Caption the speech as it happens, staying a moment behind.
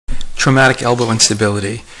Traumatic elbow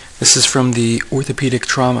instability. This is from the Orthopedic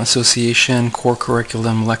Trauma Association Core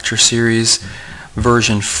Curriculum Lecture Series,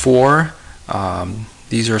 version 4.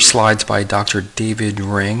 These are slides by Dr. David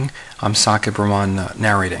Ring. I'm Saqib Rehman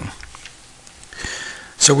narrating.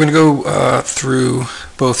 So we're going to go through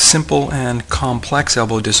both simple and complex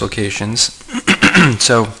elbow dislocations.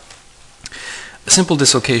 So a simple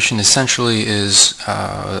dislocation essentially is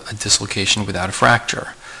a dislocation without a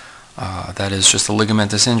fracture. That is just a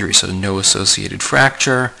ligamentous injury, so no associated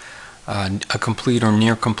fracture, a complete or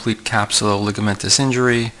near complete capsular ligamentous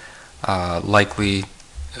injury, likely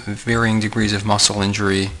varying degrees of muscle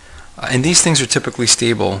injury, and these things are typically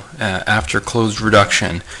stable after closed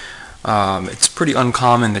reduction. It's pretty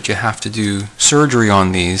uncommon that you have to do surgery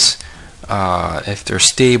on these if they're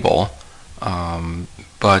stable,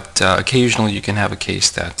 but occasionally you can have a case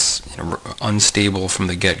that's unstable from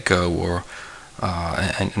the get-go or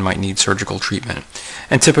and might need surgical treatment.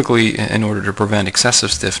 And typically, in order to prevent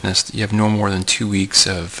excessive stiffness, you have no more than 2 weeks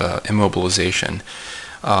of immobilization.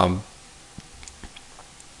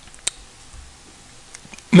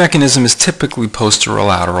 Mechanism is typically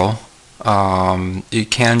posterolateral. You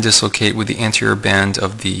can dislocate with the anterior band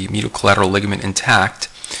of the medial collateral ligament intact.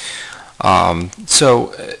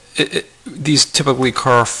 These typically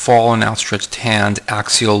occur fall and outstretched hand,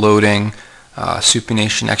 axial loading,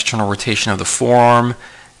 supination, external rotation of the forearm,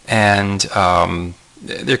 and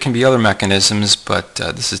there can be other mechanisms, but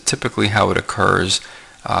this is typically how it occurs,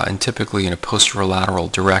 and typically in a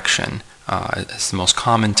posterolateral direction. It's the most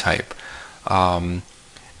common type. And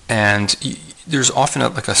there's often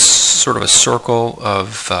like a sort of a circle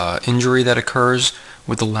of injury that occurs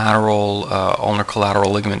with the lateral ulnar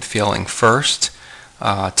collateral ligament failing first,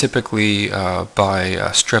 typically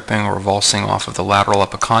by stripping or avulsing off of the lateral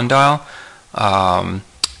epicondyle,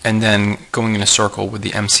 and then going in a circle with the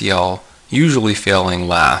MCL usually failing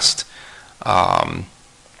last.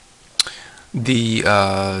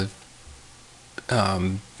 It's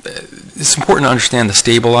important to understand the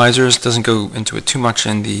stabilizers. It doesn't go into it too much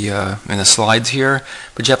in the slides here,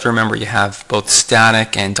 but you have to remember you have both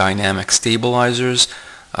static and dynamic stabilizers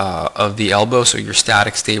of the elbow. So your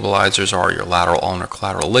static stabilizers are your lateral ulnar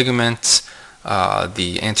collateral ligaments,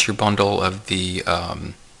 the anterior bundle of the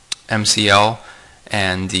MCL,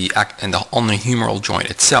 and the ulnar humeral joint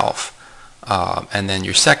itself. And then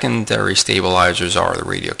your secondary stabilizers are the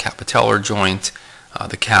radiocapitellar joint,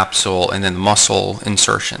 the capsule, and then the muscle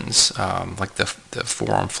insertions, like the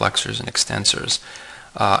forearm flexors and extensors.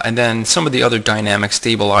 And then some of the other dynamic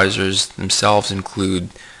stabilizers themselves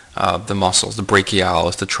include the muscles, the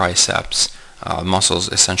brachialis, the triceps, muscles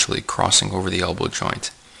essentially crossing over the elbow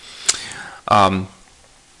joint.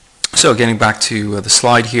 So getting back to the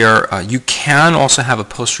slide here, you can also have a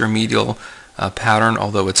posterior medial pattern,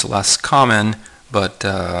 although it's less common, but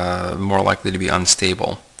more likely to be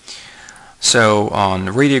unstable. So on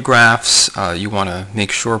the radiographs, you want to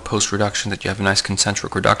make sure post-reduction that you have a nice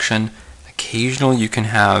concentric reduction. Occasionally you can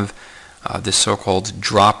have this so-called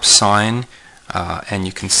drop sign, and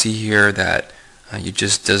you can see here that it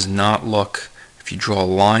just does not look, if you draw a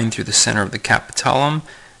line through the center of the capitellum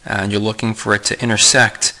and you're looking for it to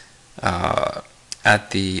intersect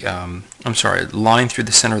at the, line through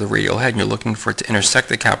the center of the radial head, and you're looking for it to intersect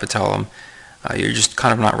the capitellum, you're just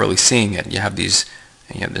kind of not really seeing it. You have these,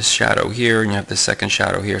 you have this shadow here, and you have this second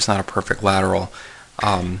shadow here. It's not a perfect lateral,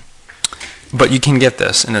 but you can get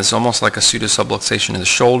this, and it's almost like a pseudo-subluxation of the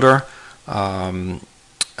shoulder. But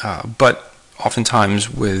oftentimes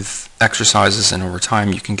with exercises and over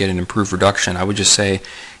time, you can get an improved reduction. I would just say,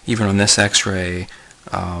 even on this X-ray,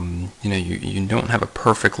 you don't have a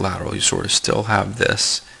perfect lateral. You sort of still have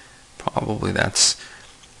this. Probably that's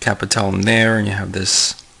capitellum there, and you have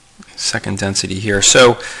this second density here.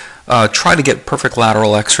 So try to get perfect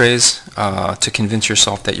lateral X-rays to convince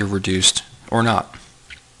yourself that you're reduced or not.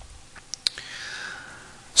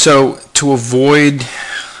 So to avoid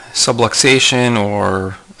subluxation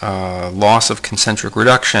or loss of concentric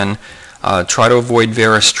reduction, try to avoid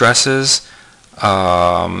varus stresses.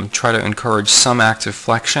 Try to encourage some active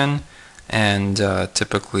flexion, and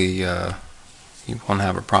typically you won't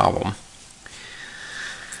have a problem.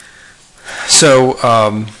 So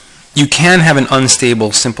you can have an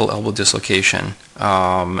unstable simple elbow dislocation.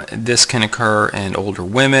 This can occur in older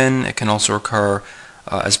women. It can also occur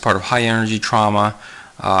as part of high energy trauma.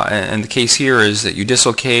 And the case here is that you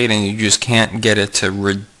dislocate and you just can't get it to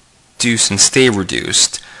reduce and stay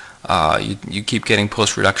reduced. You keep getting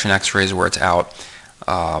post-reduction X-rays where it's out.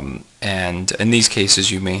 And in these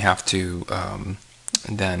cases, you may have to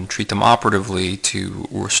then treat them operatively to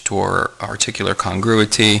restore articular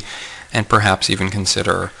congruity, and perhaps even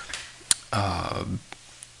consider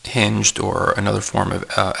hinged or another form of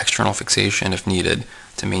external fixation if needed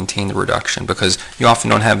to maintain the reduction, because you often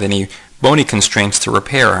don't have any bony constraints to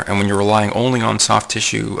repair, and when you're relying only on soft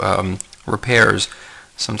tissue repairs,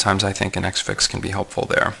 sometimes I think an X-fix can be helpful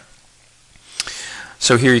there.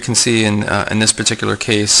 So here you can see in this particular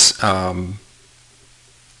case,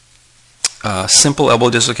 simple elbow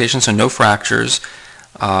dislocation, so no fractures,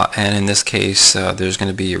 and in this case there's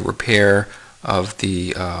going to be a repair of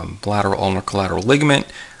the lateral ulnar collateral ligament.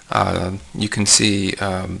 You can see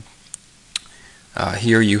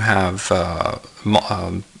here you have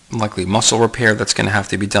likely muscle repair that's going to have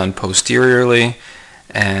to be done posteriorly,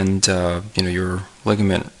 and your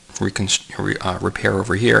ligament repair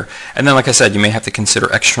over here. And then, like I said, you may have to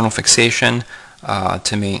consider external fixation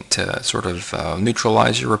to sort of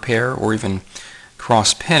neutralize your repair, or even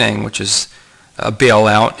cross pinning, which is a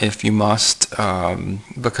bailout if you must,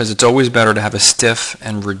 because it's always better to have a stiff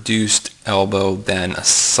and reduced elbow than a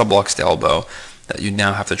subluxed elbow that you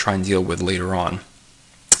now have to try and deal with later on.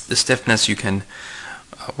 The stiffness you can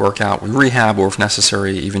work out with rehab, or if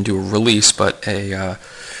necessary even do a release, but a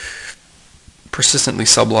persistently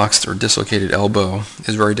subluxed or dislocated elbow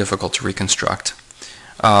is very difficult to reconstruct.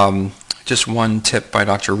 Just one tip by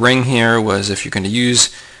Dr. Ring here was, if you're going to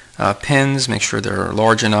use pins, make sure they're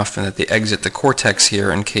large enough and that they exit the cortex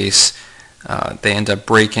here in case they end up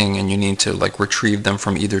breaking and you need to retrieve them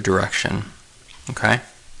from either direction. Okay?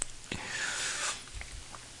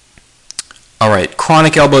 Alright,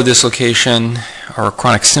 chronic elbow dislocation, or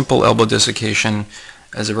chronic simple elbow dislocation,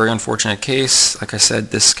 is a very unfortunate case. Like I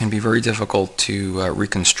said, this can be very difficult to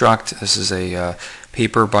reconstruct. This is a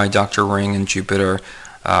paper by Dr. Ring and Jupiter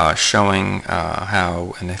showing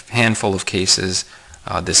how in a handful of cases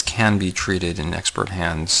this can be treated in expert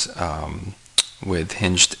hands with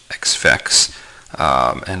hinged X-fix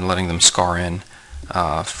and letting them scar in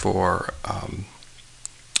as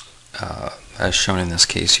shown in this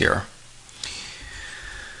case here.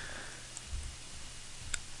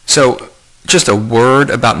 So just a word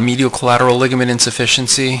about medial collateral ligament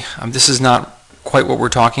insufficiency. This is not quite what we're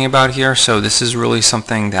talking about here, so this is really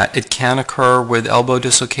something that it can occur with elbow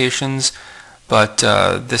dislocations, but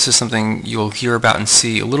this is something you'll hear about and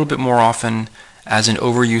see a little bit more often as an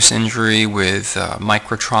overuse injury with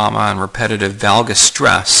microtrauma and repetitive valgus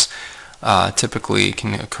stress. Typically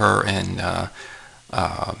can occur in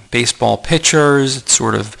baseball pitchers. It's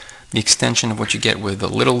sort of the extension of what you get with a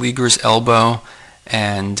little leaguer's elbow,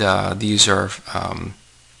 and these are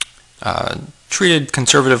treated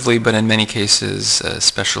conservatively, but in many cases,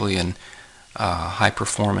 especially in high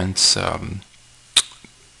performance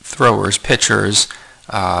throwers, pitchers,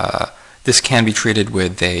 this can be treated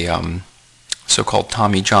with a so-called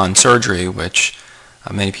Tommy John surgery, which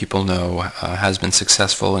many people know has been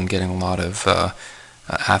successful in getting a lot of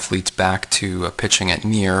athletes back to pitching at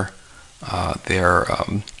near their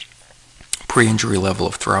pre-injury level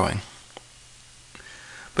of throwing.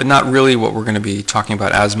 But not really what we're going to be talking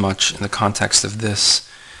about as much in the context of this,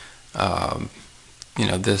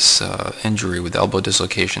 this injury with elbow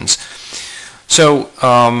dislocations. So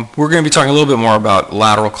we're going to be talking a little bit more about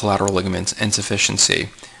lateral collateral ligament insufficiency.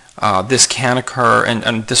 This can occur,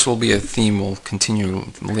 and this will be a theme we'll continue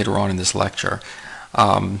later on in this lecture.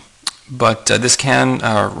 But this can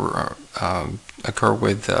occur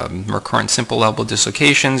with recurrent simple elbow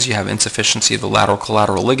dislocations. You have insufficiency of the lateral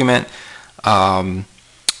collateral ligament.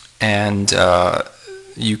 And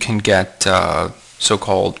you can get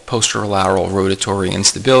so-called posterolateral rotatory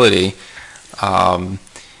instability.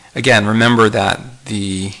 Again, remember that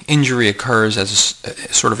the injury occurs as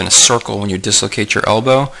sort of in a circle when you dislocate your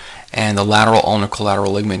elbow, and the lateral ulnar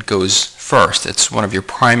collateral ligament goes first. It's one of your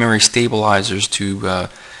primary stabilizers to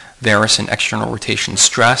varus and external rotation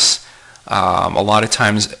stress. A lot of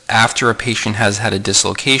times after a patient has had a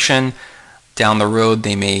dislocation, down the road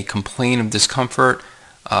they may complain of discomfort.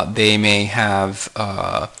 They may have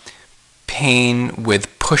pain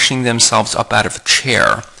with pushing themselves up out of a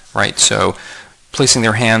chair, right? So placing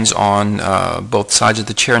their hands on both sides of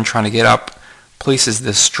the chair and trying to get up places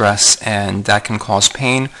this stress, and that can cause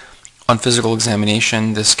pain. On physical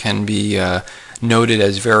examination, this can be noted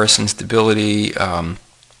as varus instability.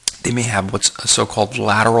 They may have what's a so-called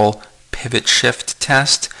lateral pivot shift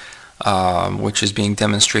test, which is being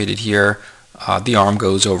demonstrated here. The arm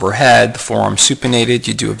goes overhead, the forearm supinated,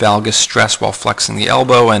 you do a valgus stress while flexing the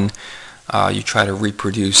elbow, and you try to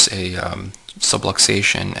reproduce a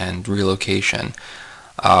subluxation and relocation.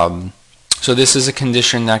 So this is a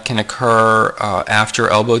condition that can occur after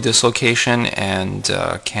elbow dislocation and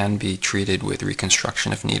can be treated with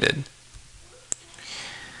reconstruction if needed.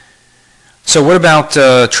 So what about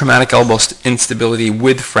traumatic elbow instability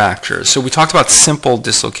with fractures? So we talked about simple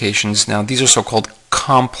dislocations. Now these are so-called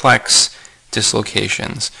complex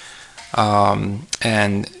dislocations.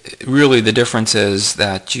 And really the difference is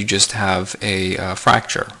that you just have a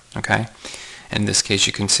fracture, okay? In this case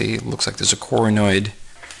you can see it looks like there's a coronoid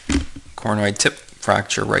tip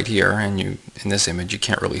fracture right here, and in this image you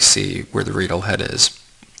can't really see where the radial head is.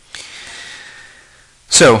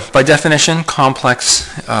 So by definition, complex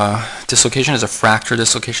dislocation is a fracture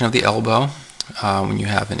dislocation of the elbow. When you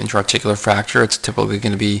have an intra-articular fracture, it's typically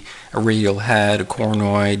going to be a radial head, a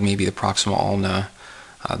coronoid, maybe the proximal ulna.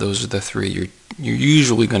 Those are the three you're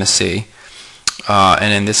usually going to see.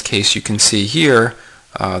 And in this case, you can see here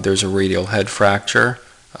there's a radial head fracture.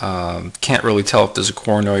 Can't really tell if there's a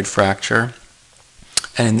coronoid fracture.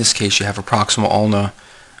 And in this case, you have a proximal ulna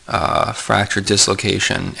fracture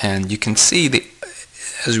dislocation. And you can see,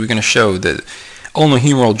 as we're going to show, the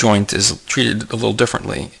ulnohumeral joint is treated a little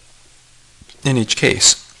differently in each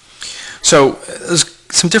case. So there's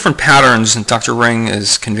some different patterns that Dr. Ring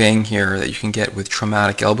is conveying here that you can get with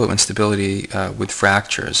traumatic elbow instability with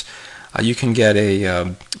fractures. You can get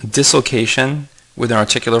a dislocation with an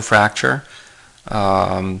articular fracture.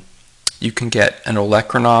 You can get an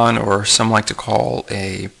olecranon, or some like to call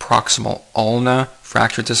a proximal ulna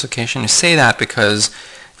fracture dislocation. I say that because,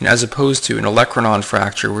 you know, as opposed to an olecranon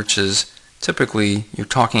fracture, which is typically you're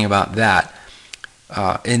talking about that,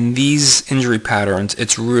 in these injury patterns,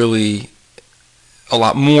 it's really a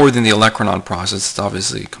lot more than the olecranon process. It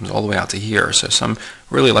obviously comes all the way out to here. So some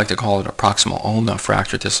really like to call it a proximal ulna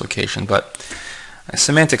fracture dislocation. But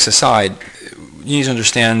semantics aside, you need to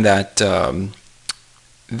understand that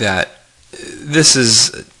that this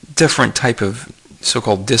is a different type of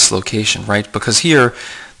so-called dislocation, right? Because here,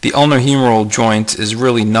 the ulnohumeral joint is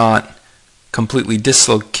really not completely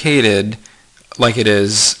dislocated like it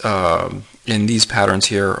is in these patterns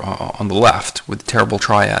here on the left with the terrible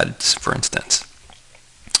triads, for instance.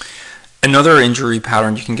 Another injury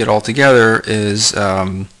pattern you can get altogether is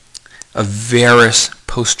a varus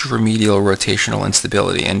posterior medial rotational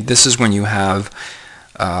instability, and this is when you have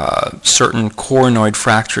certain coronoid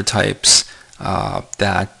fracture types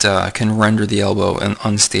that can render the elbow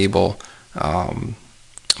unstable,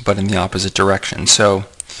 but in the opposite direction. So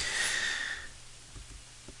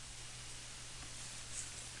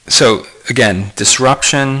again,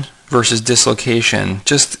 disruption versus dislocation,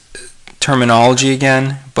 just terminology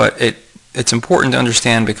again, but it's important to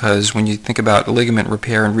understand, because when you think about ligament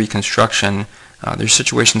repair and reconstruction, their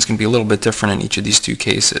situations can be a little bit different in each of these two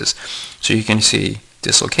cases. So you can see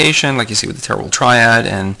dislocation, like you see with the terrible triad,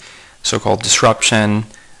 and so-called disruption,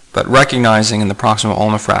 but recognizing in the proximal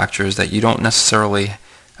ulna fractures that you don't necessarily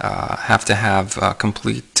have to have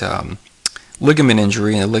complete ligament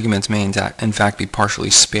injury, and the ligaments may in fact be partially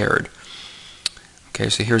spared. Okay,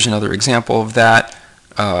 so here's another example of that.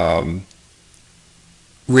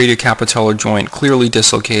 Radiocapitellar joint clearly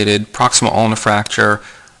dislocated, proximal ulna fracture,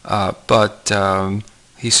 but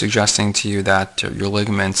he's suggesting to you that your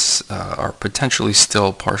ligaments are potentially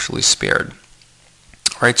still partially spared.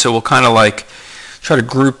 All right, so we'll kind of like try to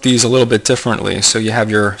group these a little bit differently. So you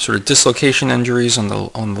have your sort of dislocation injuries on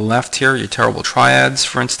the left here, your terrible triads,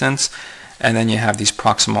 for instance, and then you have these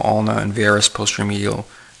proximal ulna and varus posterior medial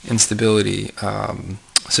instability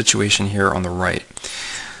situation here on the right.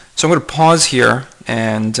 So I'm going to pause here,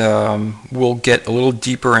 and we'll get a little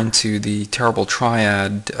deeper into the terrible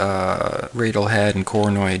triad, radial head and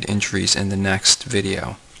coronoid injuries in the next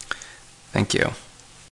video. Thank you.